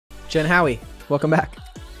Jen Howie, welcome back.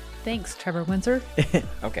 Thanks, Trevor Windsor.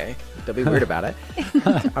 Okay, don't be weird about it.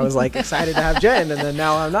 I was like excited to have Jen, and then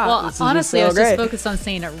now I'm not. Well, honestly, I was just focused on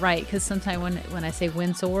saying it right, because sometimes when I say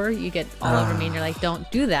Windsor, you get all over me and you're like, don't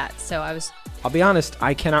do that. So I'll be honest,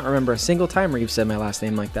 I cannot remember a single time where you've said my last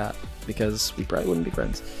name like that, because we probably wouldn't be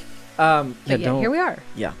friends. Here we are.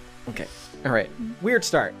 Yeah, okay. All right. Weird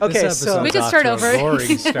start. Okay, so we can start over.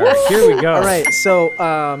 Boring start. Here we go. All right.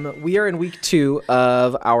 So we are in week 2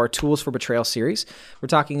 of our Tools for Betrayal series. We're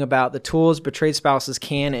talking about the tools betrayed spouses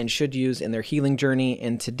can and should use in their healing journey.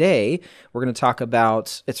 And today we're going to talk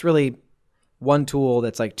about, it's really one tool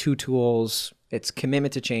that's like 2 tools. It's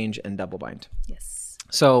commitment to change and double bind. Yes.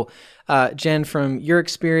 So Jen, from your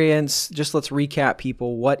experience, just let's recap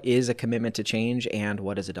people. What is a commitment to change and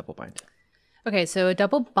what is a double bind? Okay, so a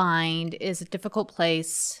double bind is a difficult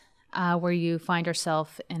place where you find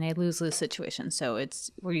yourself in a lose-lose situation. So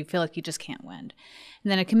it's where you feel like you just can't win.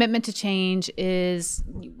 And then a commitment to change is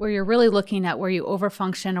where you're really looking at where you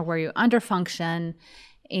overfunction or where you underfunction,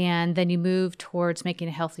 and then you move towards making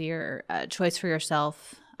a healthier choice for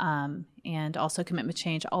yourself. And also commitment to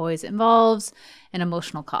change always involves an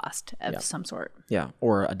emotional cost of some sort. Yeah,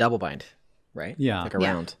 or a double bind. Right? Yeah. Like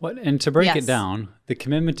around. Well, and to break it down, the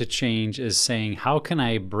commitment to change is saying, how can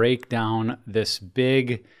I break down this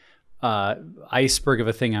big iceberg of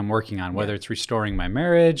a thing I'm working on, whether it's restoring my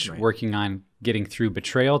marriage, working on getting through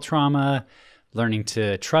betrayal trauma, learning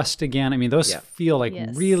to trust again. I mean, those feel like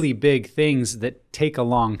really big things that take a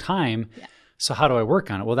long time. Yeah. So how do I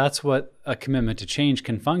work on it? Well, that's what a commitment to change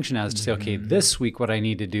can function as, to say, okay, this week what I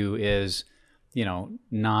need to do is,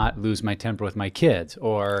 not lose my temper with my kids,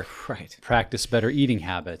 or practice better eating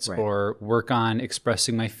habits, or work on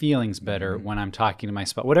expressing my feelings better when I'm talking to my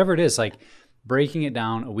spouse, whatever it is, like breaking it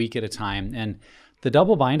down a week at a time. And the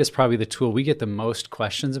double bind is probably the tool we get the most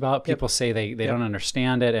questions about. People say they don't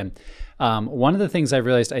understand it. And one of the things I've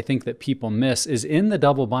realized I think that people miss is in the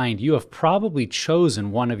double bind, you have probably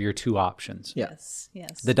chosen one of your 2 options. Yes.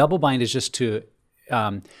 The double bind is just to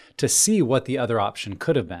see what the other option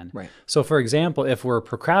could have been. Right. So for example, if we're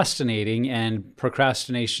procrastinating and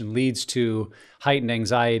procrastination leads to heightened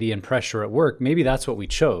anxiety and pressure at work, maybe that's what we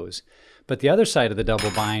chose. But the other side of the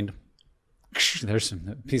double bind, there's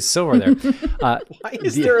some piece of silver there. Why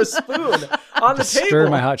is there a spoon on the table? Stir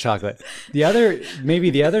my hot chocolate. The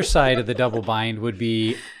other side of the double bind would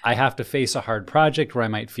be, I have to face a hard project where I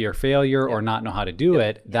might fear failure or not know how to do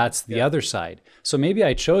it. That's the other side. So maybe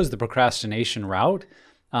I chose the procrastination route.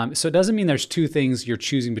 So it doesn't mean there's 2 things you're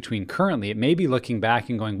choosing between currently. It may be looking back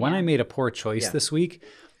and going, when I made a poor choice this week,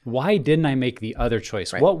 why didn't I make the other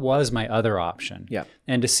choice? What was my other option? Yeah.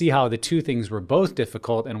 And to see how the 2 things were both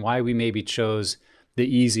difficult and why we maybe chose the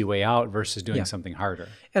easy way out versus doing something harder.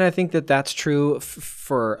 And I think that that's true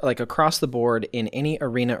for like across the board in any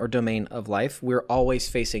arena or domain of life. We're always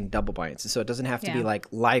facing double binds. So it doesn't have to be like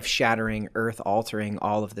life-shattering, earth-altering,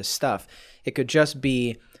 all of this stuff. It could just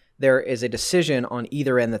be there is a decision on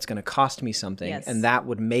either end that's going to cost me something, and that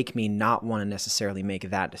would make me not want to necessarily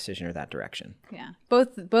make that decision or that direction. Yeah.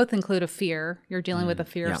 Both include a fear. You're dealing with a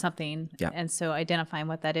fear of something. Yeah. And so identifying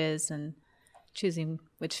what that is and choosing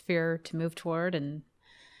which fear to move toward and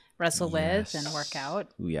wrestle with and work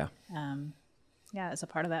out. Ooh, yeah. As a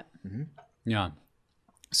part of that. Mm-hmm. Yeah.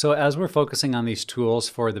 So as we're focusing on these tools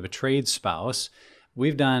for the betrayed spouse,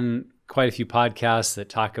 we've done quite a few podcasts that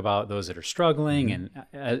talk about those that are struggling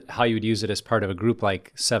and how you would use it as part of a group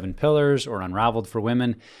like 7 Pillars or Unraveled for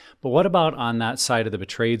Women. But what about on that side of the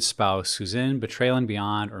betrayed spouse who's in Betrayal and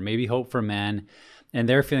Beyond, or maybe Hope for Men, and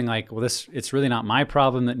they're feeling like, well, it's really not my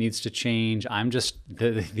problem that needs to change. I'm just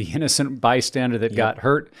the innocent bystander that got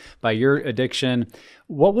hurt by your addiction.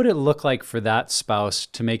 What would it look like for that spouse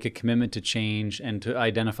to make a commitment to change and to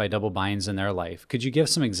identify double binds in their life? Could you give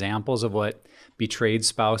some examples of what betrayed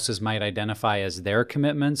spouses might identify as their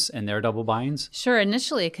commitments and their double binds? Sure.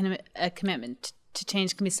 Initially, a commitment to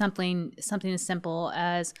change can be something as simple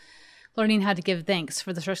as learning how to give thanks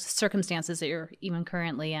for the circumstances that you're even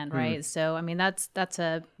currently in, right? So, I mean, that's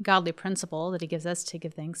a godly principle that he gives us, to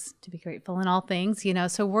give thanks, to be grateful in all things,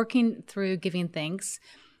 So working through giving thanks,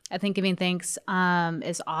 I think giving thanks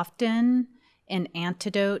is often an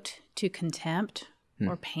antidote to contempt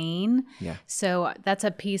or pain. Yeah. So that's a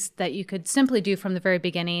piece that you could simply do from the very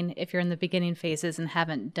beginning if you're in the beginning phases and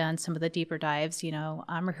haven't done some of the deeper dives,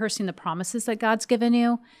 rehearsing the promises that God's given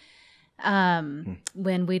you.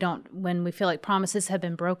 When we feel like promises have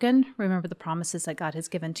been broken, remember the promises that God has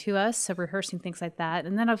given to us. So rehearsing things like that.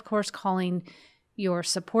 And then of course, calling your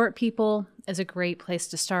support people is a great place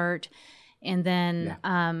to start. And then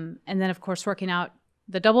of course, working out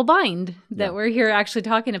the double bind that we're here actually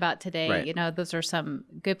talking about today. Right. You know, those are some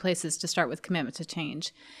good places to start with commitment to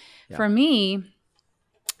change. Yeah. For me,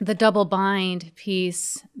 the double bind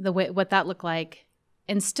piece, the way what that looked like,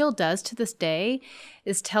 and still does to this day,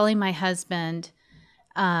 is telling my husband.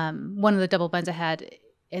 One of the double binds I had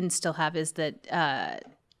and still have is that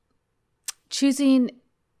choosing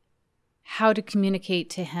how to communicate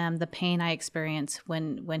to him the pain I experience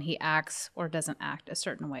when he acts or doesn't act a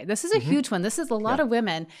certain way. This is a huge one. This is a lot of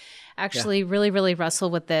women actually really, really wrestle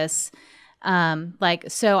with this.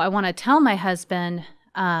 So I want to tell my husband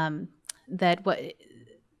that what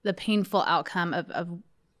the painful outcome of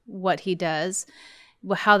what he does,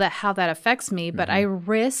 how that affects me, but I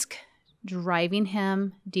risk driving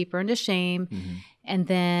him deeper into shame. And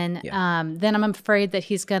then I'm afraid that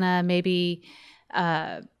he's gonna maybe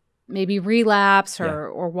relapse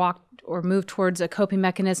or walk or move towards a coping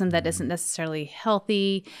mechanism that isn't necessarily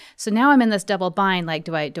healthy. So now I'm in this double bind. Like,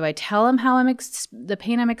 do I tell him how the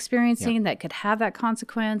pain I'm experiencing that could have that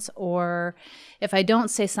consequence, or if I don't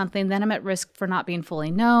say something, then I'm at risk for not being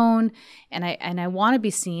fully known. And I want to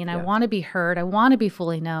be seen. I want to be heard. I want to be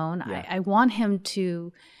fully known. I want him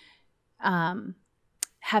to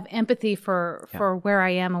have empathy for where I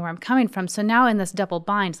am and where I'm coming from. So now in this double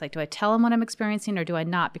bind, it's like, do I tell him what I'm experiencing or do I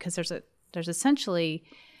not? Because there's essentially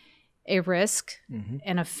a risk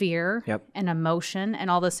and a fear and emotion and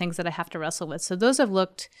all those things that I have to wrestle with. So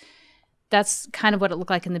that's kind of what it looked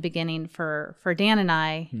like in the beginning for Dan and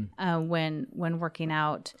I when working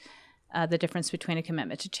out the difference between a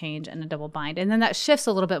commitment to change and a double bind. And then that shifts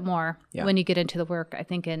a little bit more when you get into the work. I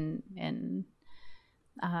think in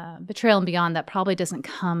Betrayal and Beyond, that probably doesn't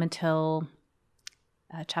come until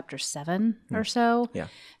chapter 7 or so. Yeah.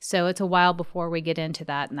 So it's a while before we get into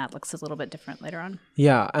that, and that looks a little bit different later on.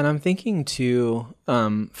 Yeah, and I'm thinking too,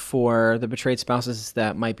 for the betrayed spouses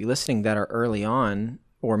that might be listening that are early on,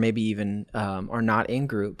 or maybe even are not in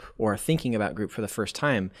group or thinking about group for the first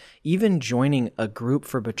time, even joining a group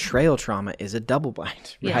for betrayal trauma is a double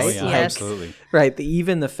bind, right? Yes. Oh, yeah, absolutely. Right.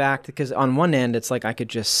 Even the fact, because on one end, it's like I could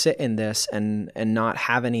just sit in this and not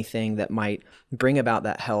have anything that might bring about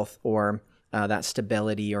that health or that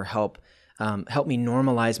stability or help me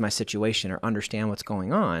normalize my situation or understand what's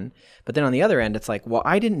going on. But then on the other end, it's like, well,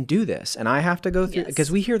 I didn't do this and I have to go through,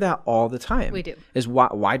 because we hear that all the time. We do. Is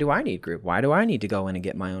why do I need group? Why do I need to go in and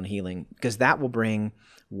get my own healing? Because that will bring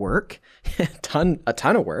work, a ton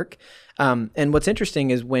of work. And what's interesting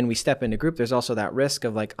is when we step into group, there's also that risk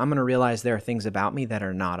of like, I'm going to realize there are things about me that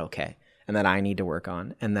are not okay and that I need to work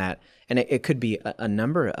on. And it could be a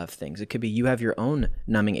number of things. It could be you have your own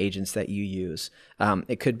numbing agents that you use.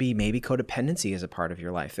 It could be maybe codependency as a part of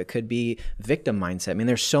your life. It could be victim mindset. I mean,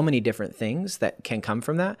 there's so many different things that can come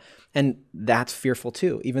from that. And that's fearful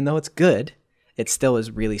too. Even though it's good, it still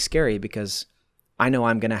is really scary because I know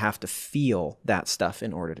I'm going to have to feel that stuff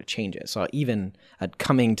in order to change it. So even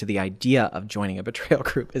coming to the idea of joining a betrayal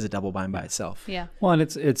group is a double bind by itself. Yeah. Well, and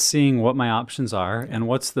it's seeing what my options are and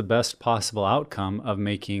what's the best possible outcome of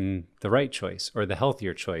making the right choice or the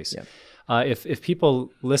healthier choice. Yeah. If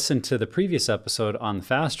people listen to the previous episode on the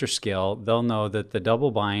faster scale, they'll know that the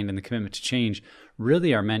double bind and the commitment to change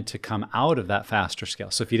really are meant to come out of that faster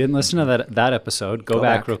scale. So if you didn't listen to that episode, go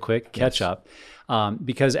back real quick, catch up.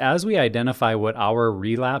 Because as we identify what our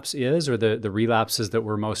relapse is, or the relapses that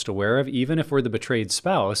we're most aware of, even if we're the betrayed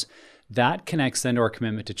spouse, that connects then to our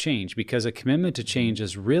commitment to change. Because a commitment to change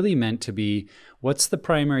is really meant to be, what's the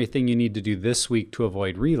primary thing you need to do this week to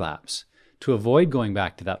avoid relapse, to avoid going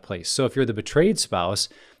back to that place? So if you're the betrayed spouse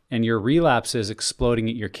and your relapse is exploding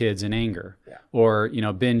at your kids in anger, or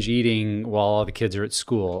binge eating while all the kids are at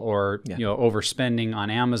school, or overspending on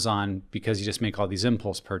Amazon because you just make all these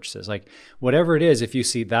impulse purchases, like whatever it is, if you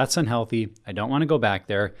see that's unhealthy, I don't want to go back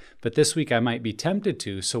there, but this week I might be tempted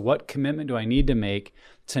to. So what commitment do I need to make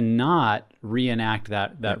to not reenact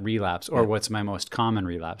that relapse, or what's my most common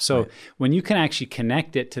relapse? So when you can actually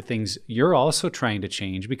connect it to things you're also trying to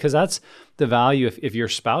change, because that's the value. If your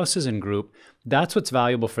spouse is in group, that's what's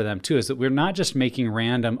valuable for them too, is that we're not just making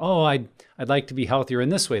random, I'd like to be healthier in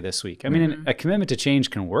this way this week. I mean, a commitment to change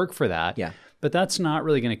can work for that, but that's not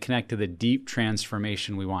really going to connect to the deep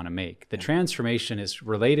transformation we want to make. The transformation is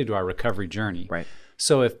related to our recovery journey. Right.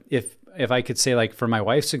 So if I could say, like for my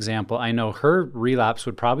wife's example, I know her relapse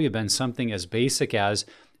would probably have been something as basic as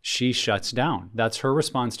she shuts down. That's her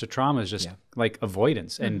response to trauma, is just like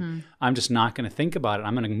avoidance. And I'm just not going to think about it.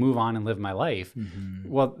 I'm going to move on and live my life.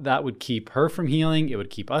 Well, that would keep her from healing. It would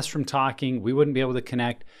keep us from talking. We wouldn't be able to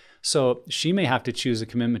connect. So she may have to choose a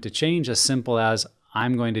commitment to change as simple as,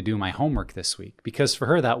 I'm going to do my homework this week. Because for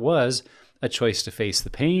her, that was a choice to face the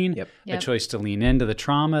pain, Yep. a choice to lean into the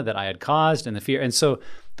trauma that I had caused and the fear. And so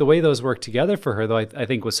the way those work together for her, though, I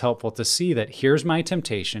think was helpful to see that here's my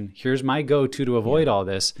temptation, here's my go-to to avoid all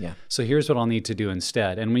this. Yeah. So here's what I'll need to do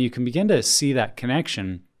instead. And when you can begin to see that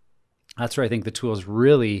connection, that's where I think the tools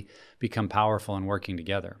really become powerful in working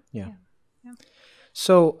together. Yeah.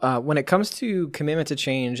 So when it comes to commitment to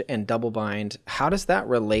change and double bind, how does that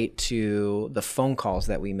relate to the phone calls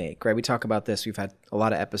that we make, right? We talk about this. We've had a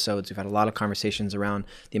lot of episodes. We've had a lot of conversations around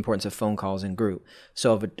the importance of phone calls in group.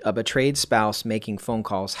 So of a betrayed spouse making phone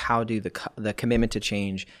calls, how do the commitment to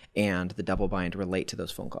change and the double bind relate to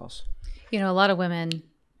those phone calls? You know, a lot of women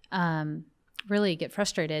really get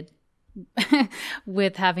frustrated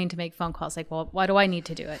with having to make phone calls. Like, well, why do I need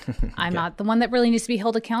to do it? I'm not the one that really needs to be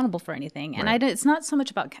held accountable for anything. And it's not so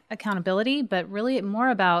much about accountability, but really more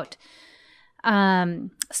about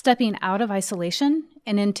stepping out of isolation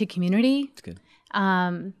and into community. That's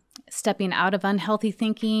good. Stepping out of unhealthy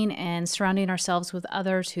thinking and surrounding ourselves with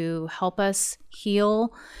others who help us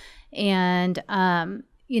heal. And,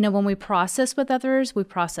 you know, when we process with others, we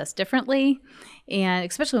process differently. And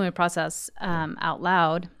especially when we process out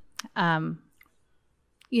loud,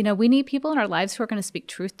 you know, we need people in our lives who are going to speak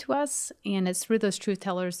truth to us. And it's through those truth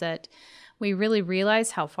tellers that we really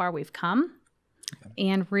realize how far we've come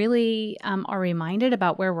and really are reminded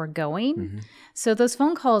about where we're going. Mm-hmm. So those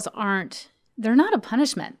phone calls they're not a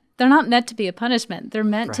punishment. They're not meant to be a punishment. They're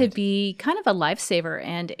meant to be kind of a lifesaver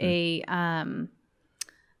and a,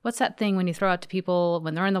 what's that thing when you throw out to people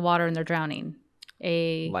when they're in the water and they're drowning?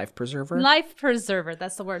 A life preserver. Life preserver.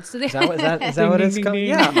 That's the word. So is that what it's called?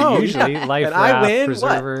 Yeah. Oh, usually life raft, I win?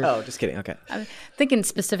 preserver. What? Oh, just kidding. Okay. I'm thinking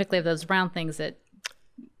specifically of those round things that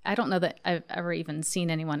I don't know that I've ever even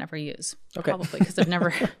seen anyone ever use. Okay. Probably because I've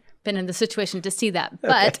never been in the situation to see that,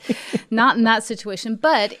 but not in that situation.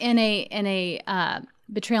 But in a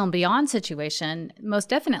betrayal and beyond situation, most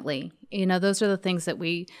definitely, you know, those are the things that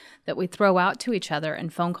we throw out to each other,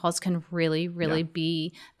 and phone calls can really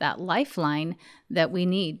be that lifeline that we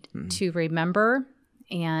need to remember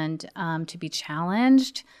and to be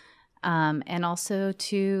challenged, and also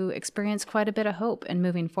to experience quite a bit of hope and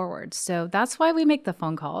moving forward. So that's why we make the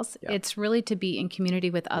phone calls. Yeah. It's really to be in community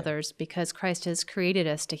with others because Christ has created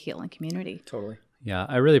us to heal in community. Totally. Yeah,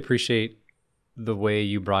 I really appreciate the way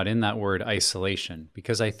you brought in that word isolation,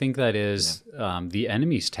 because I think that is the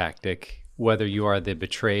enemy's tactic, whether you are the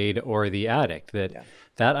betrayed or the addict,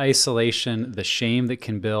 that isolation, the shame that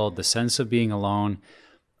can build, the sense of being alone,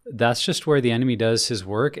 that's just where the enemy does his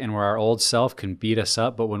work and where our old self can beat us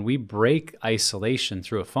up. But when we break isolation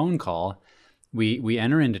through a phone call, we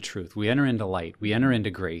enter into truth, we enter into light, we enter into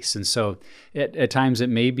grace. And so at times it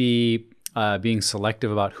may be being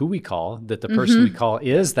selective about who we call, that the person we call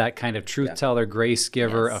is that kind of truth teller, grace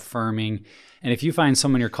giver, affirming. And if you find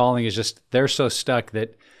someone you're calling is just, they're so stuck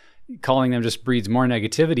that calling them just breeds more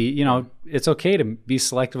negativity, you know, it's okay to be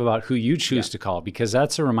selective about who you choose to call, because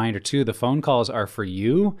that's a reminder too. The phone calls are for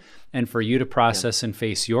you and for you to process and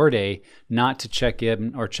face your day, not to check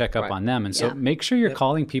in or check up on them. And so make sure you're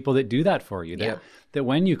calling people that do that for you, that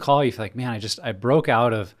when you call, you feel like, man, I broke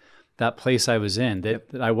out of that place I was in, that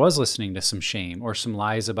I was listening to some shame or some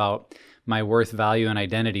lies about my worth, value, and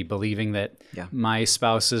identity, believing that my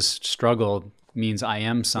spouse's struggle means I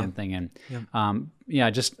am something. And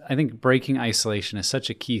I think breaking isolation is such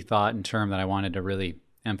a key thought and term that I wanted to really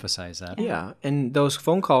emphasize that. Yeah. And those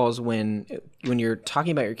phone calls, when you're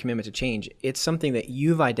talking about your commitment to change, it's something that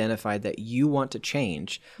you've identified that you want to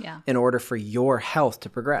change in order for your health to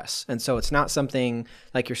progress. And so it's not something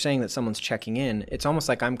like you're saying that someone's checking in. It's almost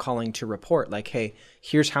like I'm calling to report, like, hey,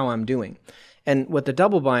 here's how I'm doing. And with the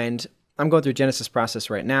double bind, I'm going through Genesis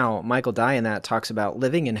process right now. Michael Dye in that talks about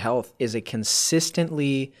living in health is a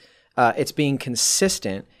consistently, it's being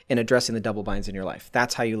consistent in addressing the double binds in your life.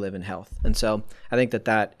 That's how you live in health. And so I think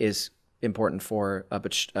that is important for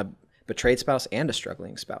a betrayed spouse and a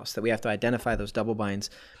struggling spouse, that we have to identify those double binds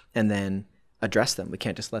and then address them. We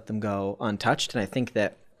can't just let them go untouched. And I think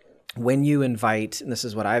that when you invite, and this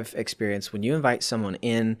is what I've experienced, when you invite someone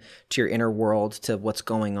in to your inner world, to what's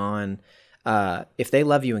going on, if they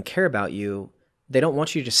love you and care about you, they don't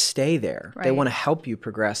want you to just stay there. Right. They want to help you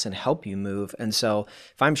progress and help you move. And so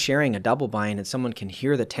if I'm sharing a double bind and someone can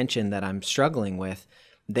hear the tension that I'm struggling with,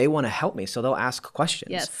 they want to help me. So they'll ask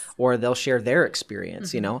questions or they'll share their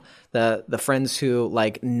experience. You know, the friends who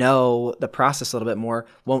like know the process a little bit more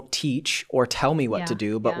won't teach or tell me what to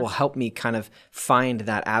do, but will help me kind of find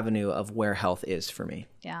that avenue of where health is for me.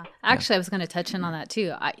 Yeah. Actually, I was going to touch in on that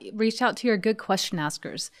too. I reached out to your good question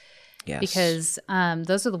askers. Yes. Because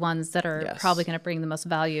those are the ones that are probably going to bring the most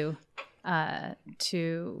value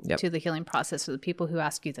to the healing process. So the people who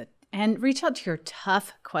ask you the And reach out to your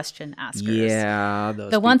tough question askers. Yeah,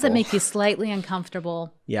 those the ones that people. make you slightly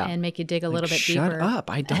uncomfortable and make you dig a little bit Shut deeper. Shut up.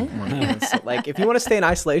 I don't want to. Like, if you want to stay in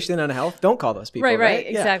isolation and unhealth, don't call those people. Right?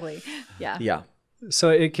 Exactly. Yeah.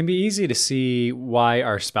 So it can be easy to see why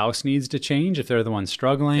our spouse needs to change if they're the one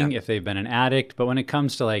struggling, if they've been an addict. But when it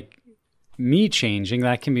comes to like me changing,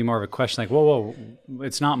 that can be more of a question like, whoa,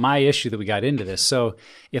 it's not my issue that we got into this. So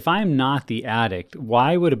if I'm not the addict,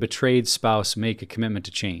 why would a betrayed spouse make a commitment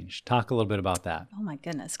to change? Talk a little bit about that. Oh my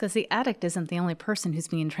goodness, because the addict isn't the only person who's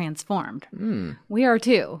being transformed. We are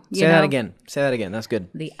too. Say that again. Say that again. That's good.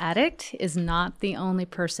 The addict is not the only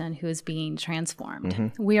person who is being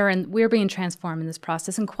transformed. We're being transformed in this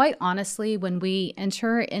process. And quite honestly, when we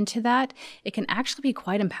enter into that, it can actually be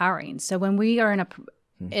quite empowering. So when we are in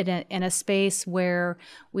a space where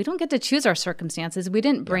we don't get to choose our circumstances. We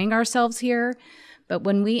didn't bring ourselves here, but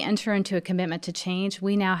when we enter into a commitment to change,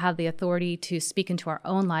 we now have the authority to speak into our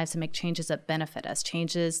own lives and make changes that benefit us,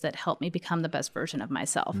 changes that help me become the best version of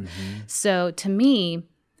myself. So to me,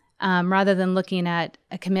 rather than looking at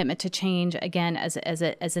a commitment to change again as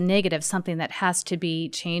a negative, something that has to be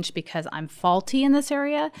changed because I'm faulty in this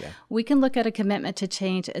area, we can look at a commitment to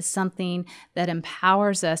change as something that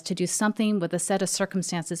empowers us to do something with a set of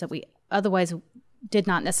circumstances that we otherwise did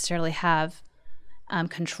not necessarily have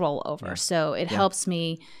control over. So it helps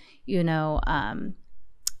me,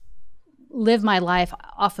 live my life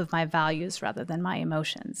off of my values rather than my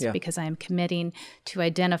emotions, because I am committing to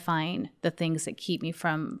identifying the things that keep me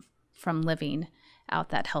from living out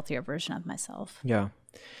that healthier version of myself. Yeah.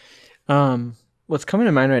 What's coming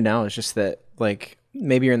to mind right now is just that, like,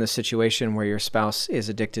 maybe you're in the situation where your spouse is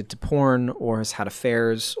addicted to porn or has had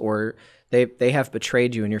affairs, or they have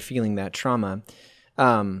betrayed you and you're feeling that trauma.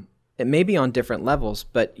 It may be on different levels,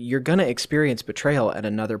 but you're going to experience betrayal at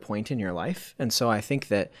another point in your life. And so I think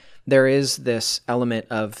that there is this element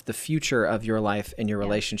of the future of your life and your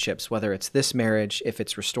relationships, whether it's this marriage, if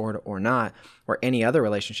it's restored or not, or any other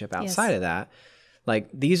relationship outside of that. Like,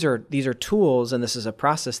 these are tools, and this is a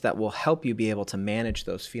process that will help you be able to manage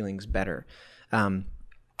those feelings better. And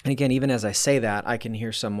again, even as I say that, I can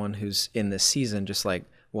hear someone who's in this season just like,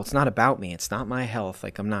 well, it's not about me. It's not my health.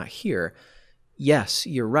 Like, I'm not here. Yes,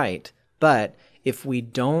 you're right. But if we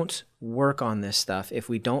don't work on this stuff, if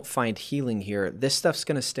we don't find healing here, this stuff's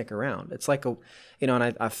going to stick around. It's like and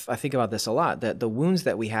I think about this a lot, that the wounds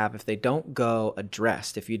that we have, if they don't go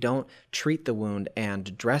addressed, if you don't treat the wound and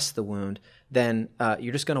address the wound, then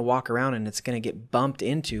you're just going to walk around and it's going to get bumped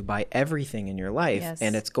into by everything in your life.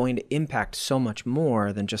 And it's going to impact so much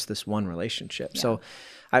more than just this one relationship. So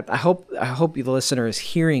I hope the listener is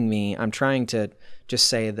hearing me. I'm trying to just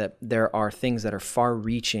say that there are things that are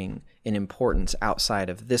far-reaching in importance outside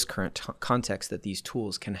of this current context, that these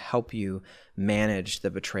tools can help you manage the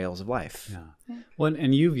betrayals of life. Well,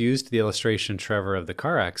 and you've used the illustration, Trevor, of the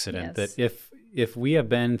car accident, that if we have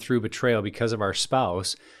been through betrayal because of our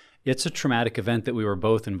spouse, it's a traumatic event that we were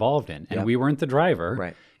both involved in, and we weren't the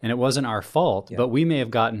driver, and it wasn't our fault, but we may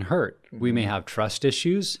have gotten hurt. We may have trust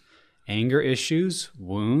issues, anger issues,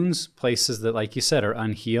 wounds, places that, like you said, are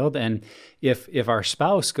unhealed. And if our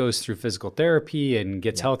spouse goes through physical therapy and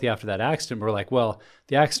gets healthy after that accident, we're like, well,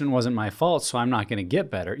 the accident wasn't my fault, so I'm not going to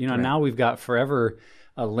get better. Now we've got forever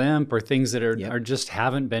a limp or things that are just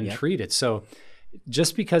haven't been treated. So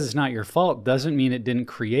just because it's not your fault doesn't mean it didn't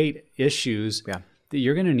create issues that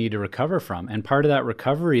you're going to need to recover from. And part of that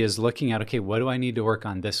recovery is looking at, okay, what do I need to work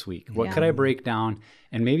on this week? What could I break down?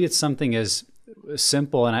 And maybe it's something as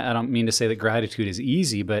simple, and I don't mean to say that gratitude is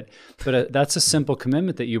easy, but that's a simple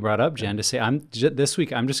commitment that you brought up, Jen, to say, this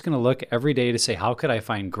week, I'm just going to look every day to say, how could I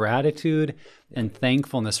find gratitude and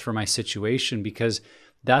thankfulness for my situation? Because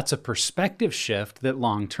that's a perspective shift that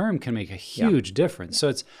long-term can make a huge difference.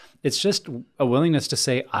 So it's just a willingness to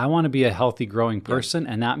say, I want to be a healthy, growing person,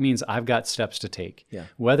 and that means I've got steps to take.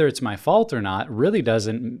 Whether it's my fault or not really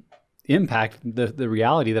doesn't impact the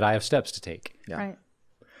reality that I have steps to take. Right.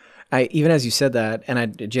 Even as you said that,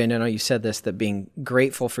 and Jen, I know you said this, that being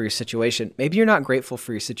grateful for your situation, maybe you're not grateful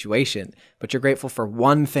for your situation, but you're grateful for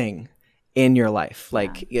one thing in your life.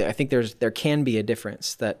 Like, I think there can be a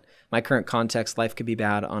difference, that my current context, life could be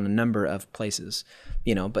bad on a number of places,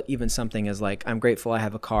 but even something as like, I'm grateful I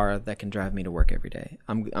have a car that can drive me to work every day.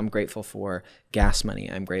 I'm grateful for gas money.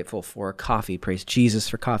 I'm grateful for coffee. Praise Jesus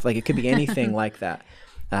for coffee. Like, it could be anything like that.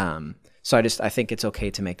 So I think it's okay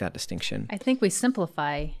to make that distinction. I think we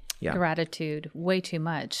simplify gratitude way too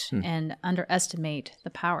much and underestimate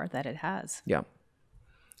the power that it has. Yeah.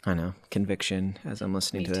 I know. Conviction as I'm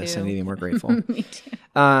listening to this. I need to be more grateful. Me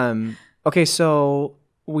too. Okay, so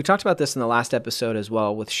we talked about this in the last episode as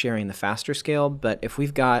well with sharing the faster scale, but if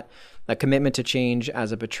we've got a commitment to change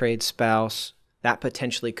as a betrayed spouse, that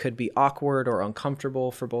potentially could be awkward or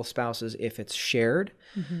uncomfortable for both spouses if it's shared.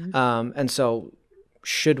 And so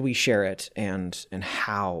should we share it, and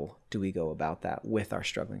how do we go about that with our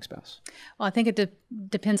struggling spouse? Well, I think it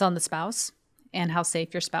depends on the spouse and how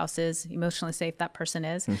safe your spouse is, emotionally safe that person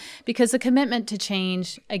is. Because the commitment to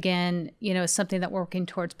change, again, is something that we're working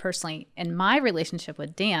towards personally. In my relationship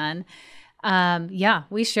with Dan,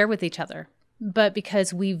 we share with each other, but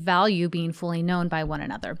because we value being fully known by one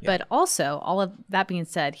another. But also, all of that being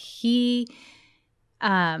said, we're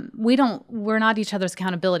not each other's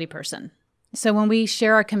accountability person. So when we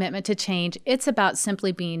share our commitment to change, it's about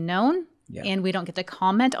simply being known. And we don't get to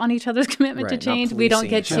comment on each other's commitment to change. We don't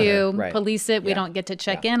get to police it. We don't get to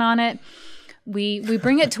check in on it. We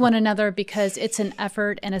bring it to one another because it's an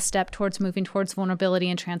effort and a step towards moving towards vulnerability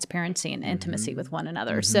and transparency and intimacy with one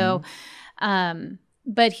another. So,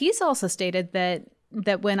 but he's also stated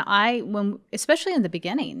that when especially in the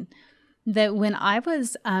beginning, that when I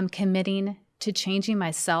was committing to changing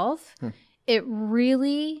myself, it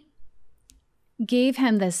really gave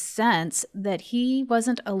him this sense that he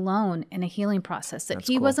wasn't alone in a healing process, that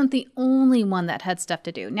he wasn't the only one that had stuff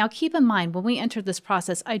to do. Now, keep in mind, when we entered this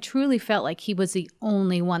process, I truly felt like he was the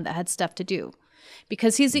only one that had stuff to do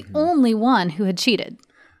because he's the only one who had cheated.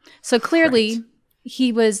 So clearly,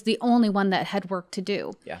 he was the only one that had work to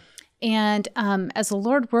do. And as the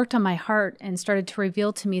Lord worked on my heart and started to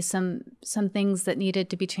reveal to me some things that needed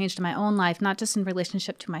to be changed in my own life, not just in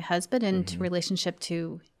relationship to my husband and to relationship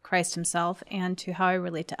to Christ himself and to how I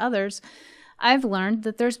relate to others, I've learned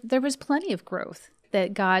that there was plenty of growth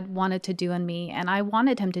that God wanted to do in me, and I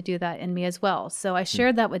wanted him to do that in me as well. So I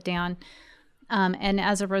shared that with Dan, and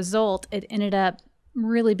as a result, it ended up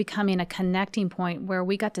really becoming a connecting point where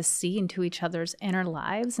we got to see into each other's inner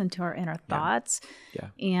lives, into our inner thoughts.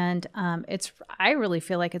 And I really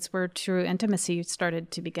feel like it's where true intimacy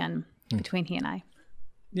started to begin between he and I.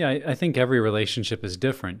 Yeah, I think every relationship is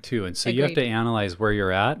different too. And so you have to analyze where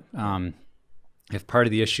you're at. If part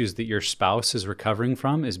of the issues that your spouse is recovering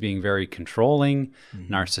from is being very controlling,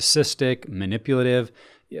 narcissistic, manipulative,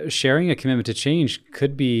 sharing a commitment to change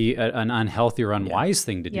could be an unhealthy or unwise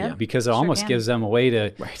thing to do because it almost gives them a way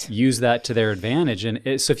to use that to their advantage.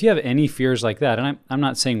 And so if you have any fears like that, and I'm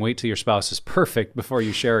not saying wait till your spouse is perfect before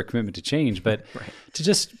you share a commitment to change, but to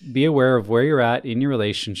just be aware of where you're at in your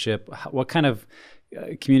relationship, what kind of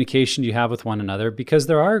communication you have with one another, because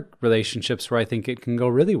there are relationships where I think it can go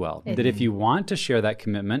really well. That if you want to share that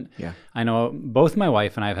commitment, I know both my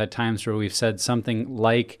wife and I have had times where we've said something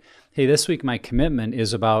like, hey, this week my commitment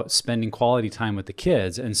is about spending quality time with the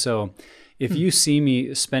kids. And so if you see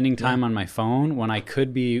me spending time on my phone when I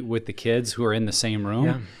could be with the kids who are in the same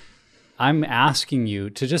room, I'm asking you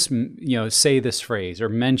to just, say this phrase or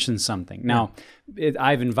mention something. Now,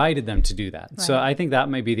 I've invited them to do that. So I think that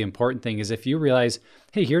might be the important thing is if you realize,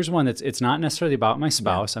 hey, here's one it's not necessarily about my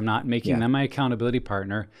spouse. I'm not making them my accountability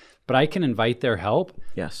partner, but I can invite their help.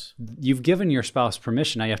 You've given your spouse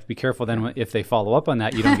permission. Now you have to be careful then if they follow up on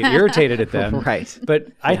that, you don't get irritated at them.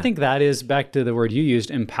 But I think that is, back to the word you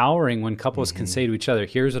used, empowering, when couples can say to each other,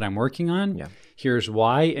 here's what I'm working on. Here's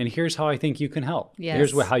why, and here's how I think you can help.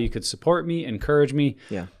 Here's how you could support me, encourage me.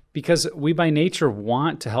 Because we by nature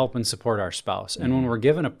want to help and support our spouse. And when we're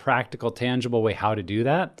given a practical, tangible way how to do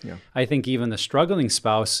that, I think even the struggling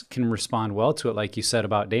spouse can respond well to it, like you said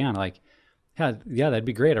about Dan, like, yeah, that'd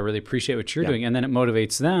be great. I really appreciate what you're doing. And then it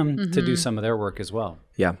motivates them to do some of their work as well.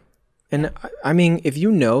 And I mean, if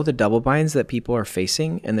you know the double binds that people are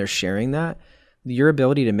facing and they're sharing that, your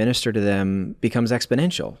ability to minister to them becomes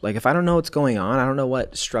exponential. Like if I don't know what's going on, I don't know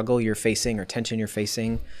what struggle you're facing or tension you're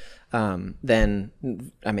facing, then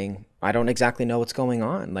I mean, I don't exactly know what's going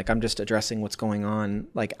on. Like I'm just addressing what's going on,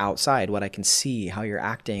 like outside, what I can see, how you're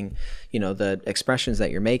acting, the expressions that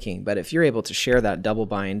you're making. But if you're able to share that double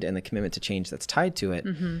bind and the commitment to change that's tied to it,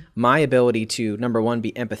 my ability to, number one,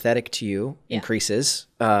 be empathetic to you increases.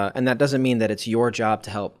 And that doesn't mean that it's your job to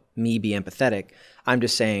help me be empathetic. I'm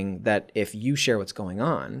just saying that if you share what's going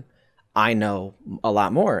on, I know a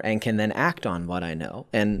lot more and can then act on what I know.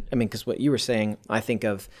 And I mean, because what you were saying, I think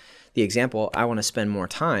of the example, I want to spend more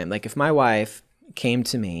time. Like if my wife came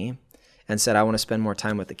to me and said, I want to spend more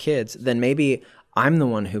time with the kids, then maybe I'm the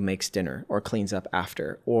one who makes dinner or cleans up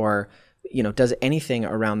after, or does anything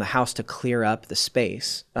around the house to clear up the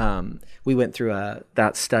space. We went through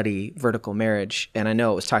that study, Vertical Marriage, and I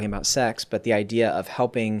know it was talking about sex, but the idea of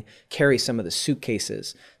helping carry some of the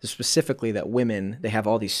suitcases, specifically that women, they have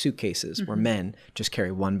all these suitcases where men just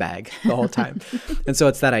carry one bag the whole time. And so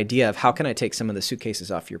it's that idea of how can I take some of the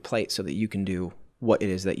suitcases off your plate so that you can do what it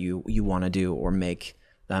is that you want to do or makes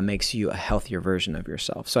you a healthier version of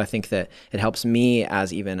yourself. So I think that it helps me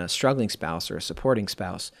as even a struggling spouse or a supporting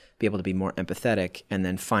spouse be able to be more empathetic and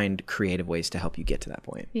then find creative ways to help you get to that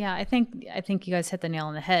point. Yeah, I think you guys hit the nail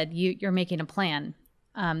on the head. You're making a plan.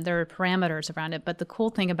 There are parameters around it. But the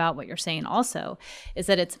cool thing about what you're saying also is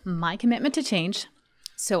that it's my commitment to change.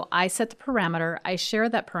 So I set the parameter. I share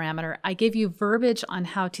that parameter. I give you verbiage on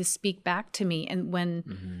how to speak back to me. And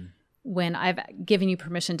when I've given you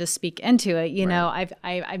permission to speak into it, you know,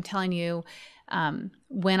 I'm telling you,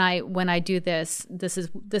 when I do this, this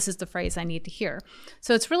is the phrase I need to hear.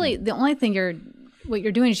 So it's really the only thing what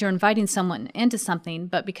you're doing is you're inviting someone into something,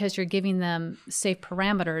 but because you're giving them safe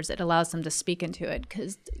parameters, it allows them to speak into it.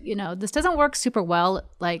 Because, you know, this doesn't work super well.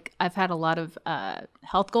 Like I've had a lot of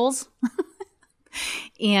health goals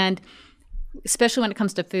and especially when it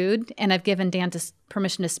comes to food, and I've given Dan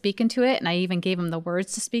permission to speak into it, and I even gave him the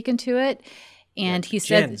words to speak into it. And he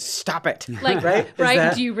said, Jen, stop it. Like,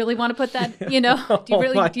 right? Do you really want to put that, you know, do you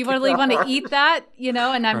really want to eat that, you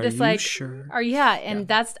know? And I'm just like, sure?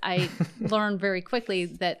 And I learned very quickly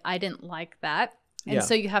that I didn't like that. And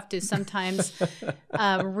so you have to sometimes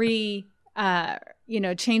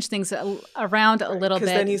change things around a little bit.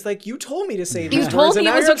 Because then he's like, you told me to say these words, and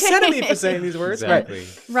now you're upset at me for saying these words. Exactly.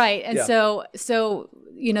 Right. And so,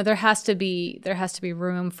 you know, there has to be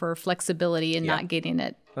room for flexibility and not getting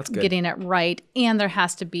it right. And there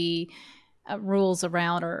has to be rules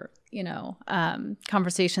around, or, you know,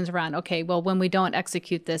 conversations around, okay, well, when we don't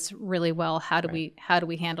execute this really well, how do we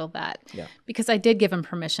handle that? Yeah. Because I did give him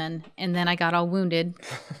permission, and then I got all wounded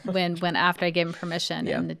when after I gave him permission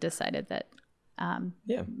and decided that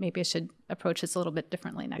maybe I should approach this a little bit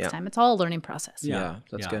differently next time. It's all a learning process. Yeah,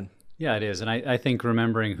 that's good. Yeah, it is. And I think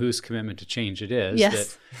remembering whose commitment to change it is, yes.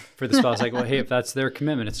 that for the spouse, like, well, hey, if that's their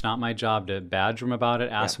commitment, it's not my job to badge them about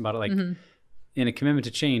it, ask them about it. Like, in a commitment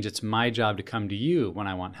to change, it's my job to come to you when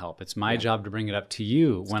I want help. It's my job to bring it up to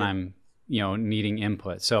you when I'm, you know, needing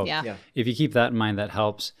input. So if you keep that in mind, that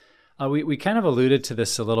helps. We kind of alluded to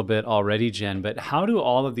this a little bit already, Jen, but how do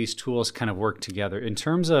all of these tools kind of work together in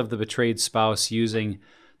terms of the betrayed spouse using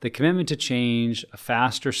the commitment to change, a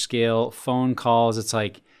faster scale, phone calls? It's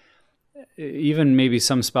like, even maybe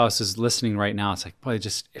some spouses listening right now, it's like, boy,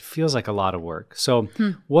 it feels like a lot of work. So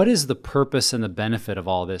what is the purpose and the benefit of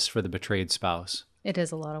all this for the betrayed spouse? It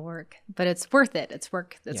is a lot of work, but it's worth it. It's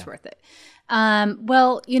work that's worth it.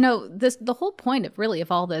 Well, you know, the whole point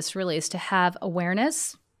of all this really is to have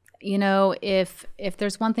awareness. You know, if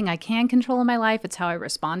there's one thing I can control in my life, it's how I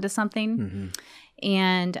respond to something.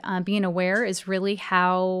 And being aware is really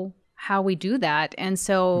how we do that. And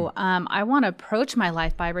so I want to approach my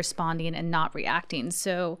life by responding and not reacting.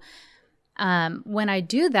 So when I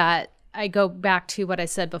do that, I go back to what I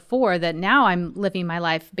said before, that now I'm living my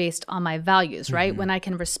life based on my values, right? When I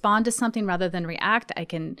can respond to something rather than react, I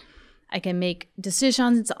can make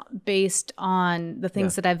decisions based on the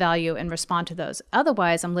things that I value and respond to those.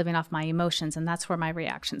 Otherwise, I'm living off my emotions, and that's where my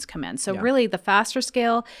reactions come in. So really, the faster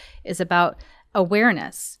scale is about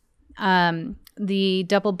awareness. The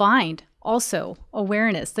double bind, also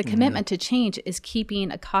awareness. The commitment to change is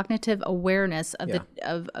keeping a cognitive awareness of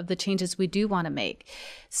the changes we do want to make.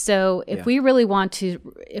 So if we really want to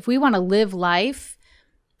live life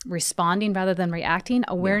responding rather than reacting,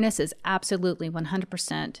 awareness is absolutely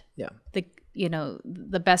 100%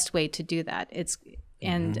 the best way to do that. It's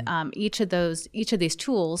each of these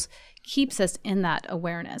tools keeps us in that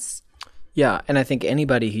awareness. Yeah, and I think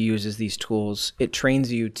anybody who uses these tools, it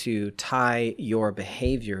trains you to tie your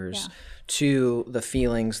behaviors to the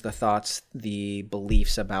feelings, the thoughts, the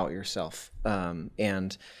beliefs about yourself,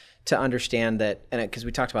 and to understand that, and because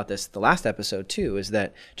we talked about this the last episode too, is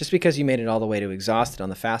that just because you made it all the way to exhausted on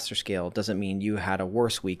the faster scale doesn't mean you had a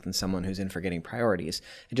worse week than someone who's in forgetting priorities.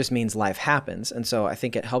 It just means life happens. And so I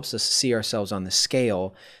think it helps us see ourselves on the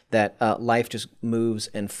scale that life just moves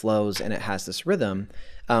and flows and it has this rhythm.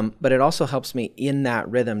 But it also helps me in that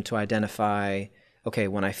rhythm to identify, okay,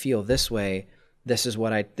 when I feel this way, this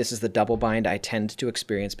is the double bind I tend to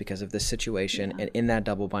experience because of this situation. And in that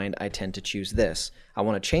double bind, I tend to choose this. I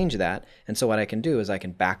want to change that. And so what I can do is I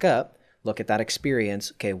can back up, look at that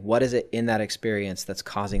experience. Okay, what is it in that experience that's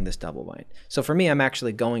causing this double bind? So for me, I'm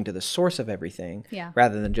actually going to the source of everything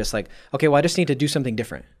rather than just like, okay, well, I just need to do something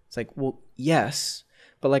different. It's like, well, yes,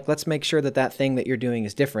 but like, let's make sure that thing that you're doing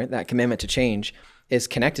is different. That commitment to change is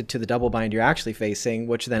connected to the double bind you're actually facing,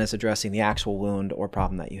 which then is addressing the actual wound or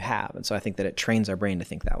problem that you have. And so I think that it trains our brain to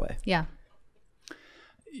think that way. Yeah.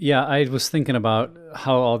 Yeah, I was thinking about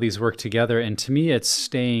how all these work together, and to me, it's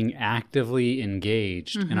staying actively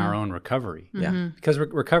engaged in our own recovery. Yeah. Because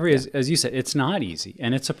recovery is, as you said, it's not easy,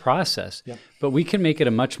 and it's a process. Yeah. But we can make it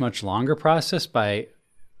a much, much longer process by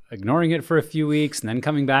ignoring it for a few weeks and then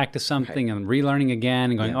coming back to something and relearning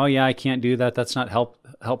again and going, oh yeah, I can't do that. That's not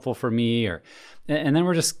helpful for me. And then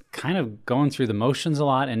we're just kind of going through the motions a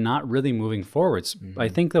lot and not really moving forwards. I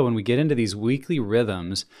think though, when we get into these weekly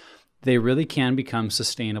rhythms, they really can become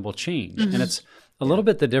sustainable change. And it's a little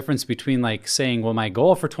bit the difference between like saying, well, my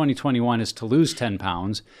goal for 2021 is to lose 10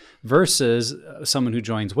 pounds versus someone who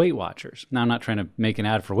joins Weight Watchers. Now, I'm not trying to make an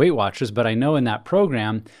ad for Weight Watchers, but I know in that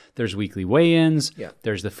program, there's weekly weigh-ins,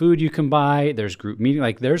 there's the food you can buy, there's group meeting,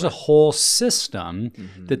 like there's a whole system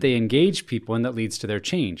that they engage people in that leads to their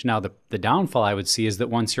change. Now, the downfall I would see is that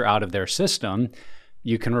once you're out of their system,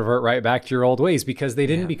 you can revert right back to your old ways because they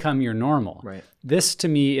didn't become your normal. Right. This to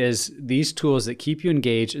me is these tools that keep you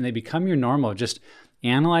engaged and they become your normal, just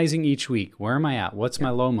analyzing each week. Where am I at? What's my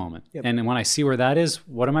low moment? And when I see where that is,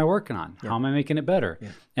 what am I working on? How am I making it better?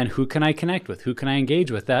 And who can I connect with? Who can I engage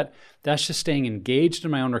with? That's just staying engaged in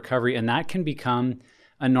my own recovery, and that can become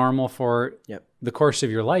a normal for the course of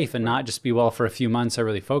your life and not just be, well, for a few months I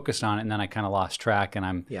really focused on it and then I kind of lost track and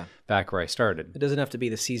I'm back where I started. It doesn't have to be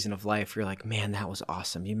the season of life where you're like, man, that was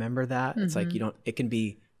awesome. You remember that? It's like it can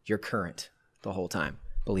be your current the whole time,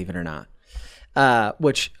 believe it or not.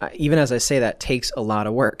 Which even as I say that takes a lot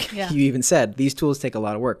of work. You even said these tools take a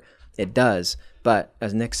lot of work. It does. But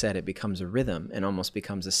as Nick said, it becomes a rhythm and almost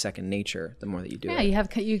becomes a second nature the more that you do it.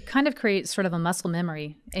 Yeah, you kind of create sort of a muscle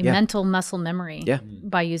memory, a mental muscle memory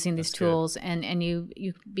by using these tools. And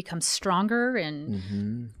you become stronger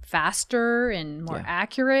and faster and more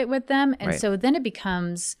accurate with them. And so then it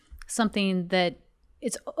becomes something that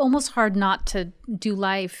it's almost hard not to do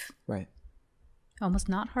life. Right. Almost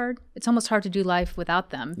not hard. It's almost hard to do life without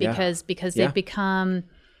them because they've become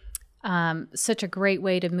such a great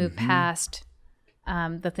way to move past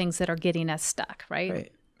the things that are getting us stuck,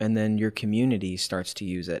 right? And then your community starts to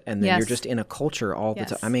use it. And then you're just in a culture all the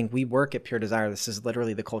time. I mean, we work at Pure Desire. This is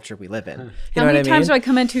literally the culture we live in. You How many times do I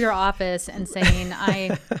come into your office and saying,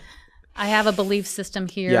 I have a belief system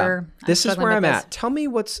here. Yeah. This is where I'm at. Tell me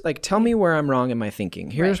tell me where I'm wrong in my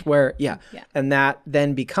thinking. Here's where, And that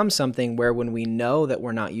then becomes something where when we know that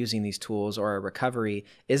we're not using these tools or our recovery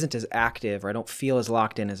isn't as active or I don't feel as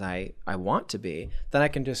locked in as I want to be, then I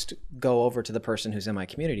can just go over to the person who's in my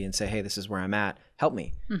community and say, hey, this is where I'm at. Help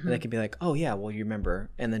me. And they can be like, oh yeah, well, you remember.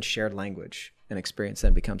 And then shared language and experience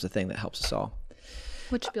then becomes a thing that helps us all.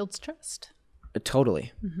 Which builds trust.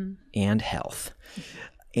 Totally. And health.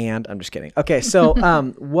 And I'm just kidding. Okay, so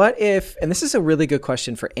what if, and this is a really good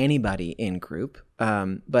question for anybody in group,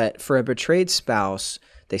 but for a betrayed spouse,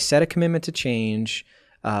 they set a commitment to change,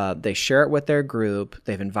 they share it with their group,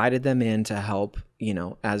 they've invited them in to help,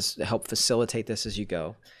 help facilitate this as you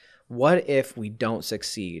go. What if we don't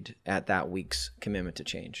succeed at that week's commitment to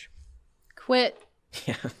change? Quit.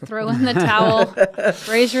 Throw in the towel.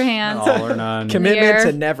 Raise your hands. All or none. Commitment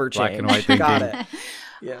to never change. Black and white thinking. Got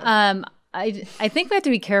it. I think we have to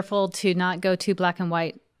be careful to not go too black and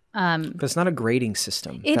white. But it's not a grading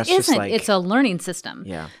system. It isn't. It's a learning system.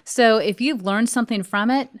 Yeah. So if you've learned something from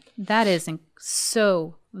it, that is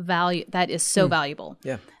so valuable.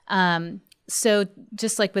 Yeah. So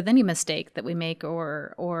just like with any mistake that we make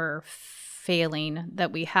or failing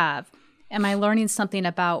that we have, am I learning something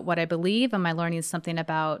about what I believe? Am I learning something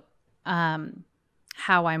about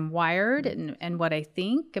how I'm wired and what I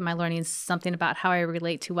think? Am I learning something about how I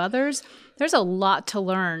relate to others? There's a lot to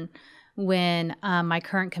learn when my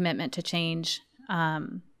current commitment to change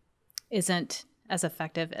isn't as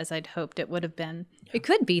effective as I'd hoped it would have been. Yeah. It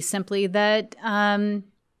could be simply that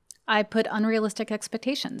I put unrealistic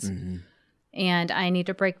expectations, and I need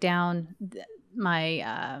to break down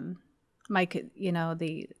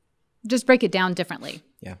just break it down differently.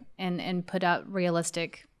 Yeah, and put out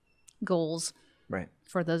realistic goals. Right.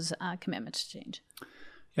 For those commitments to change.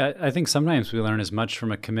 Yeah, I think sometimes we learn as much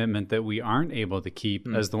from a commitment that we aren't able to keep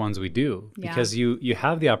as the ones we do. Because you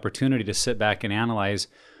have the opportunity to sit back and analyze,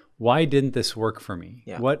 why didn't this work for me?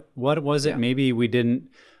 Yeah. What was it? Maybe we didn't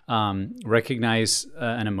recognize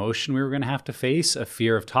an emotion we were going to have to face, a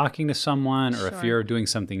fear of talking to someone or a fear of doing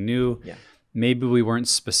something new. Yeah. Maybe we weren't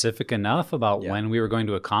specific enough about when we were going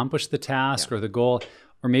to accomplish the task or the goal.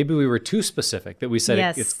 Or maybe we were too specific that we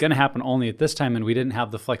said it's going to happen only at this time and we didn't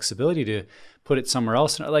have the flexibility to put it somewhere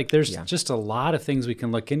else. Like there's just a lot of things we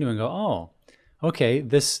can look into and go, oh, okay,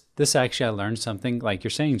 this actually I learned something, like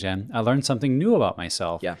you're saying, Jen, I learned something new about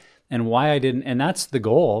myself. Yeah. and why I didn't. And that's the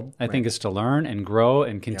goal, I think, is to learn and grow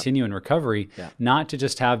and continue in recovery, not to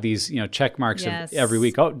just have these, check marks of every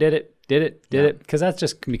week. Oh, did it. Because that's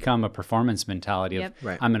just become a performance mentality of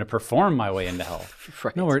I'm going to perform my way into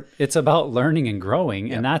health. No, it's about learning and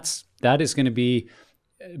growing. And that is going to be,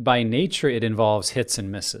 by nature, it involves hits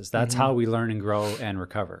and misses. That's how we learn and grow and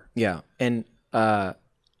recover. Yeah. And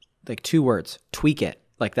like 2 words, tweak it.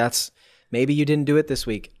 Like that's, maybe you didn't do it this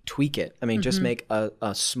week, tweak it. I mean, just make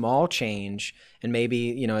a small change. And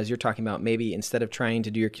maybe, as you're talking about, maybe instead of trying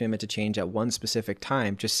to do your commitment to change at one specific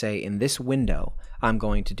time, just say in this window, I'm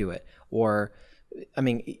going to do it. Or, I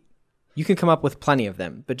mean, you can come up with plenty of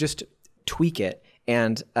them, but just tweak it.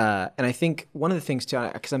 And I think one of the things too,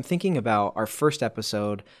 because I'm thinking about our first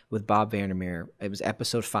episode with Bob Vandermeer. It was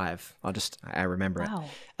episode 5. I remember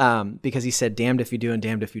it. Because he said, damned if you do and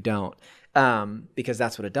damned if you don't. Because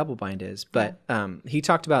that's what a double bind is. But he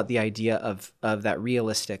talked about the idea of that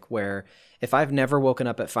realistic, where if I've never woken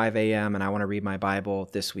up at 5 a.m. and I want to read my Bible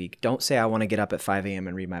this week, don't say I want to get up at 5 a.m.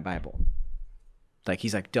 and read my Bible. Like,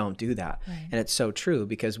 he's like, don't do that. Right. And it's so true,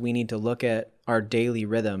 because we need to look at our daily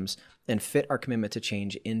rhythms and fit our commitment to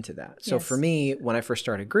change into that. So for me, when I first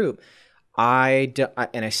started group, I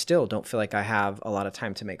still don't feel like I have a lot of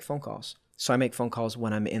time to make phone calls. So I make phone calls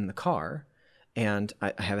when I'm in the car. And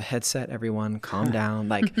I have a headset, everyone, calm down,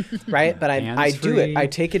 like, right? But I do it. I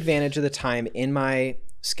take advantage of the time in my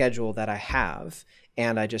schedule that I have,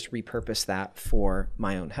 and I just repurpose that for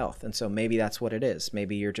my own health. And so maybe that's what it is.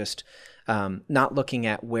 Maybe you're just not looking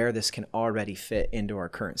at where this can already fit into our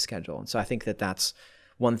current schedule. And so I think that that's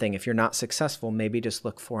one thing. If you're not successful, maybe just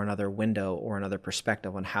look for another window or another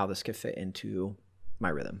perspective on how this could fit into my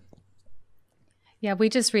rhythm. Yeah, we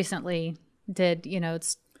just recently did,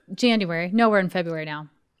 it's January. No, we're in February now.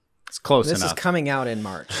 It's close enough. This is coming out in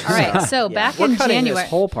March. All right. So back in January. This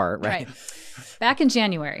whole part, right? Back in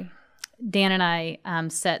January, Dan and I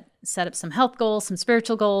set up some health goals, some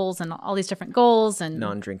spiritual goals, and all these different goals. And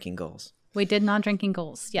non-drinking goals. We did non-drinking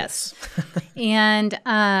goals. Yes. And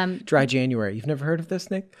dry January. You've never heard of this,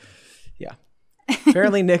 Nick? Yeah.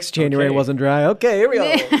 Apparently Nick's January wasn't dry. Okay, here we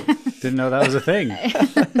go. Didn't know that was a thing.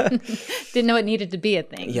 Didn't know it needed to be a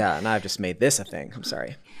thing. Yeah, and I've just made this a thing. I'm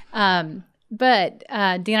sorry. But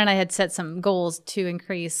Dan and I had set some goals to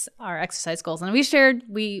increase our exercise goals, and we shared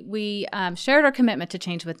our commitment to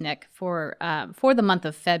change with Nick for the month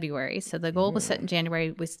of February. So the goal was set in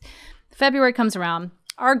January. February comes around.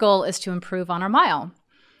 Our goal is to improve on our mile.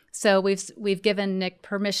 So we've given Nick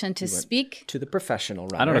permission to speak to the professional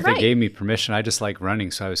runner. I don't know if they gave me permission. I just like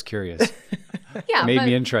running, so I was curious. Yeah, made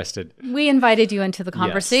me interested. We invited you into the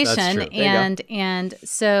conversation, yes, that's true. and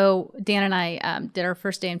so Dan and I did our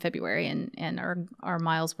first day in February, and our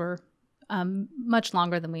miles were much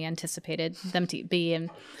longer than we anticipated them to be. And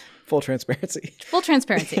full transparency.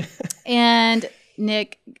 And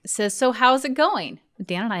Nick says, "So how's it going?"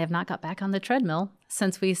 Dan and I have not got back on the treadmill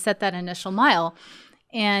since we set that initial mile.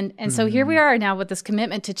 And so here we are now with this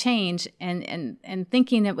commitment to change and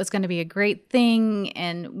thinking it was going to be a great thing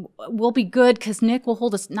and we'll be good because Nick will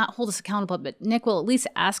not hold us accountable, but Nick will at least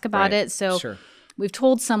ask about it. So we've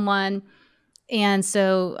told someone. And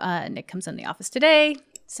so Nick comes in the office today.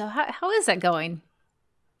 So how is that going?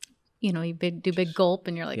 You do big gulp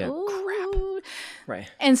and you're like, oh, crap.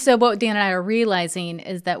 Right. And so what Dan and I are realizing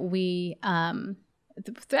is that we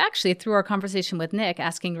actually through our conversation with Nick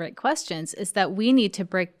asking the right questions is that we need to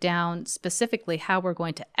break down specifically how we're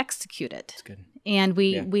going to execute it. That's good. And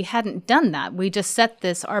we hadn't done that. We just set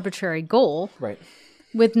this arbitrary goal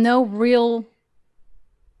with no real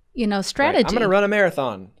strategy. Right. I'm going to run a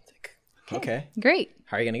marathon. Okay. Great.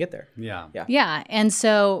 How are you going to get there? Yeah. And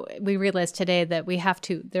so we realized today that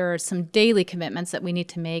there are some daily commitments that we need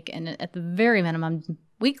to make, and at the very minimum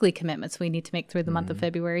weekly commitments we need to make through the month of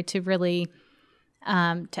February to really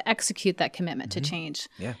to execute that commitment to change.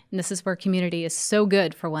 Yeah. And this is where community is so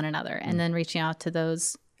good for one another. And then reaching out to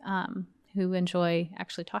those who enjoy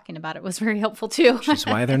actually talking about it was very helpful too. Which is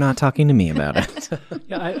why they're not talking to me about it.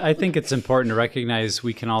 I think it's important to recognize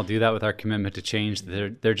we can all do that with our commitment to change.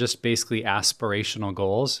 They're just basically aspirational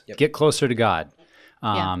goals. Yep. Get closer to God.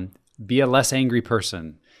 Be a less angry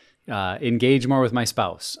person. Engage more with my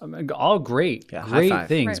spouse. All great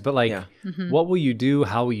things. Right. But what will you do?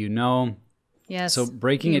 How will you know? Yes. So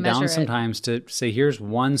breaking it down sometimes to say, here's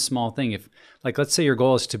one small thing. If let's say your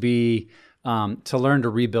goal is to be, to learn to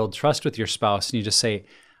rebuild trust with your spouse, and you just say,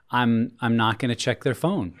 I'm not going to check their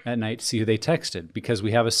phone at night to see who they texted because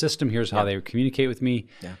we have a system. Here's how they communicate with me.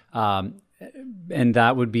 Yeah. And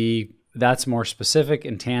that would be that's more specific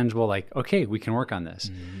and tangible, like, okay, we can work on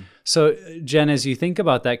this. So Jen, as you think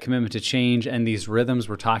about that commitment to change and these rhythms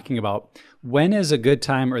we're talking about, when is a good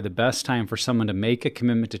time or the best time for someone to make a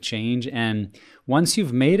commitment to change? And once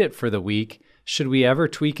you've made it for the week, should we ever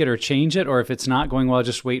tweak it or change it? Or if it's not going well,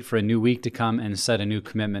 just wait for a new week to come and set a new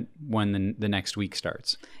commitment when the next week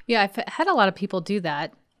starts? Yeah, I've had a lot of people do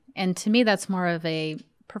that. And to me, that's more of a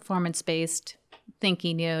performance-based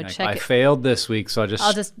thinking, like, check I it. failed this week, so I'll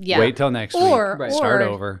just wait till next week, start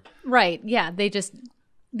over. Right, yeah, they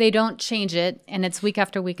don't change it, and it's week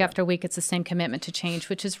after week after week, it's the same commitment to change,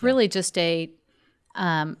 which is really just a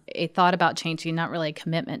thought about changing, not really a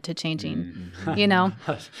commitment to changing,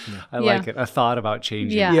 I like it, a thought about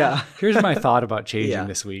changing. Yeah. Here's my thought about changing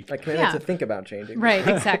this week. A commitment to think about changing. Right,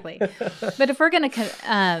 exactly. But if we're going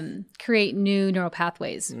to create new neural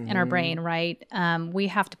pathways in our brain, right, we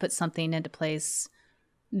have to put something into place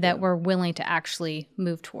that we're willing to actually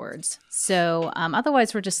move towards. So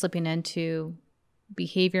otherwise, we're just slipping into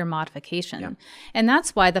behavior modification. Yeah. And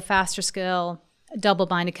that's why the faster scale,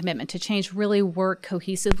 double-binded commitment to change really work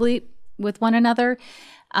cohesively with one another,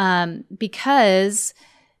 because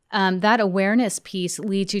that awareness piece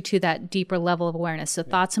leads you to that deeper level of awareness. So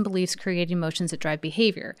thoughts and beliefs create emotions that drive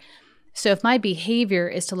behavior. So if my behavior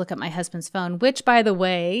is to look at my husband's phone, which, by the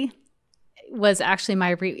way, was actually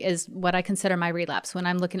is what I consider my relapse. When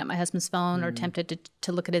I'm looking at my husband's phone or tempted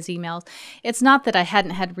to look at his emails, it's not that I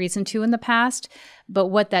hadn't had reason to in the past, but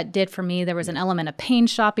what that did for me, there was an element of pain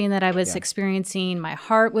shopping that I was experiencing. My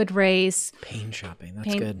heart would race. Pain shopping,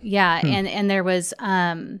 that's good. Yeah, and there was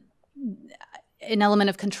an element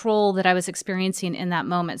of control that I was experiencing in that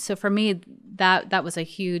moment. So for me, that was a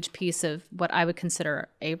huge piece of what I would consider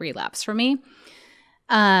a relapse for me.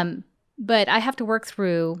 But I have to work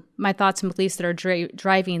through my thoughts and beliefs that are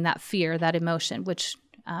driving that fear, that emotion, which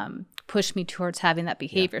push me towards having that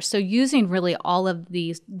behavior. So using really all of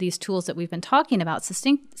these tools that we've been talking about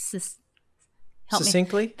succinctly?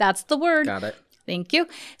 That's the word. Got it. Thank you.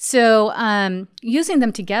 So using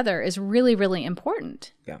them together is really, really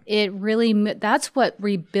important. Yeah. That's what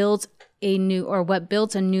builds a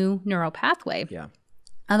new neural pathway. Yeah.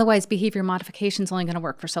 Otherwise, behavior modification is only going to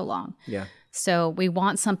work for so long. Yeah. So we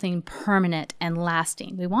want something permanent and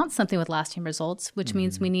lasting. We want something with lasting results, which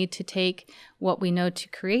means we need to take what we know to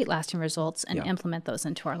create lasting results and implement those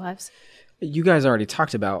into our lives. You guys already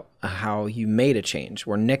talked about how you made a change,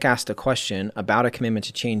 where Nick asked a question about a commitment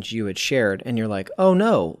to change you had shared, and you're like, oh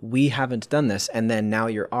no, we haven't done this. And then now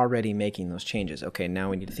you're already making those changes. Okay, now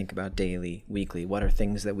we need to think about daily, weekly, what are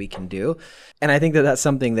things that we can do? And I think that that's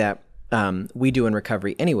something that we do in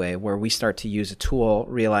recovery anyway, where we start to use a tool,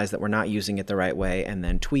 realize that we're not using it the right way, and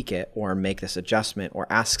then tweak it or make this adjustment or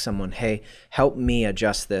ask someone, hey, help me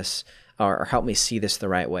adjust this or help me see this the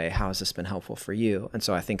right way. How has this been helpful for you? And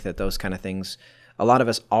so I think that those kind of things, a lot of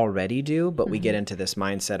us already do, but we get into this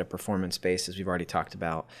mindset of performance-based, as we've already talked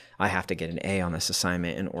about. I have to get an A on this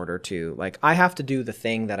assignment in order to, I have to do the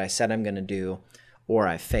thing that I said I'm going to do, or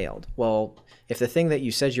I failed. Well, if the thing that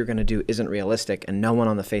you said you're going to do isn't realistic and no one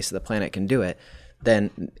on the face of the planet can do it,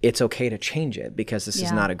 then it's okay to change it, because this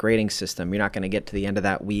is not a grading system. You're not going to get to the end of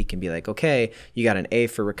that week and be like, okay, you got an A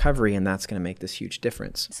for recovery, and that's going to make this huge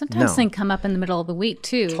difference. Sometimes things come up in the middle of the week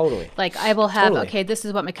too. Totally. Like I will have, okay, this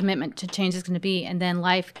is what my commitment to change is going to be. And then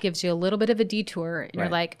life gives you a little bit of a detour and you're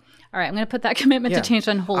like, all right, I'm going to put that commitment to change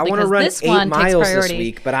on hold, I because run this 8 one takes miles priority this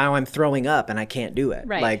week, but now I'm throwing up and I can't do it.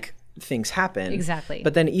 Right. Things happen. Exactly.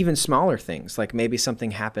 But then even smaller things, like maybe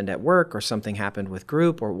something happened at work or something happened with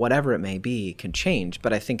group or whatever it may be, can change.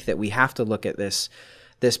 But I think that we have to look at this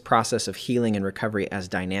process of healing and recovery as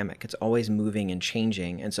dynamic. It's always moving and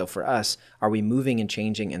changing. And so for us, are we moving and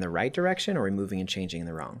changing in the right direction, or are we moving and changing in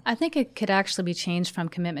the wrong? I think it could actually be changed from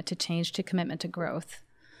commitment to change to commitment to growth,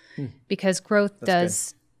 because growth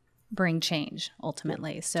does bring change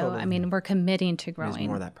ultimately. So, totally. I mean, we're committing to growing. There's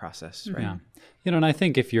more of that process, right? Yeah. And I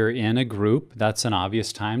think if you're in a group, that's an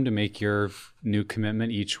obvious time to make your new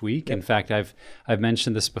commitment each week. Yep. In fact, I've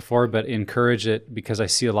mentioned this before, but encourage it, because I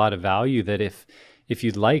see a lot of value that if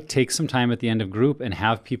you'd like, take some time at the end of group and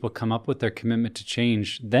have people come up with their commitment to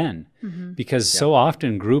change then. Because so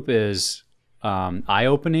often group is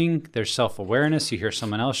eye-opening. There's self-awareness. You hear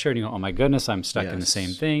someone else share and you go, oh my goodness, I'm stuck in the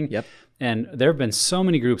same thing. Yep. And there have been so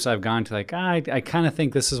many groups I've gone to, I kind of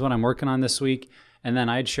think this is what I'm working on this week. And then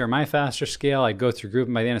I'd share my faster scale. I'd go through group,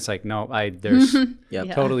 and by the end, it's like, no, there's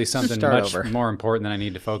totally something much more important that I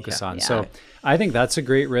need to focus on. So I think that's a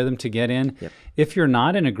great rhythm to get in. Yep. If you're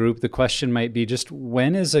not in a group, the question might be just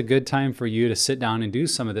when is a good time for you to sit down and do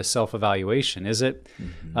some of this self-evaluation? Is it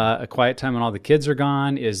a quiet time when all the kids are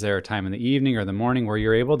gone? Is there a time in the evening or the morning where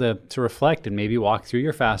you're able to reflect and maybe walk through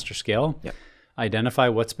your faster scale, identify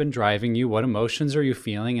what's been driving you, what emotions are you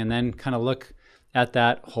feeling, and then kind of look at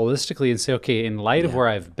that holistically and say, okay, in light of where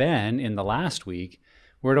I've been in the last week,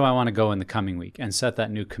 where do I want to go in the coming week, and set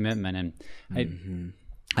that new commitment. And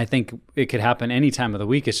I think it could happen any time of the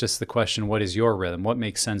week. It's just the question, what is your rhythm? What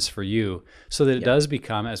makes sense for you? So that it does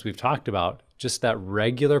become, as we've talked about, just that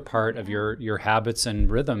regular part of your habits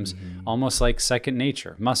and rhythms, almost like second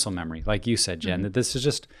nature, muscle memory, like you said, Jen, that this is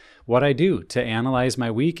just what I do to analyze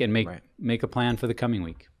my week and make a plan for the coming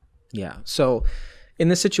week. Yeah. So in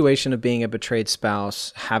the situation of being a betrayed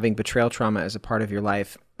spouse, having betrayal trauma as a part of your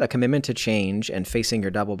life, a commitment to change and facing your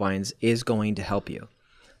double binds is going to help you.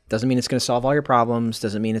 Doesn't mean it's going to solve all your problems.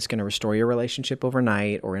 Doesn't mean it's going to restore your relationship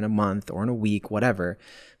overnight or in a month or in a week, whatever.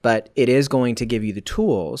 But it is going to give you the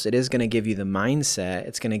tools. It is going to give you the mindset.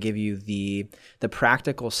 It's going to give you the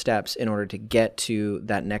practical steps in order to get to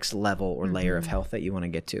that next level or layer of health that you want to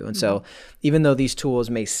get to. And so even though these tools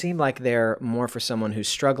may seem like they're more for someone who's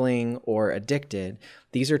struggling or addicted,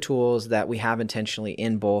 these are tools that we have intentionally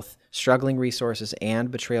in both struggling resources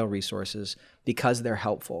and betrayal resources because they're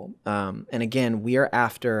helpful. And again, we are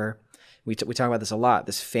after, we talk about this a lot,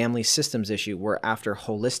 this family systems issue. We're after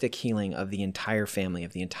holistic healing of the entire family,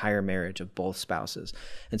 of the entire marriage, of both spouses.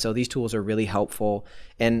 And so these tools are really helpful,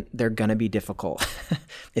 and they're going to be difficult.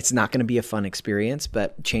 It's not going to be a fun experience,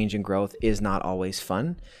 but change and growth is not always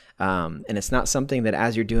fun. And it's not something that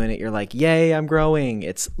as you're doing it, you're like, yay, I'm growing.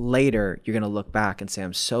 It's later, you're going to look back and say,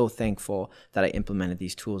 I'm so thankful that I implemented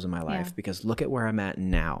these tools in my life because look at where I'm at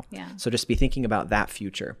now. Yeah. So just be thinking about that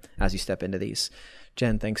future as you step into these.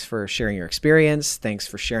 Jen, thanks for sharing your experience. Thanks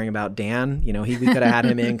for sharing about Dan. You know, we could have had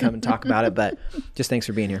him in, come and talk about it, but just thanks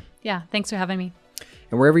for being here. Yeah. Thanks for having me.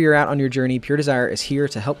 And wherever you're at on your journey, Pure Desire is here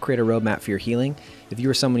to help create a roadmap for your healing. If you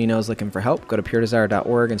or someone you know is looking for help, go to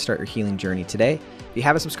puredesire.org and start your healing journey today. If you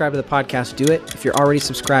haven't subscribed to the podcast, do it. If you're already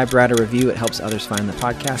subscribed, write a review. It helps others find the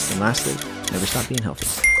podcast. And lastly, never stop being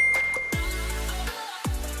healthy.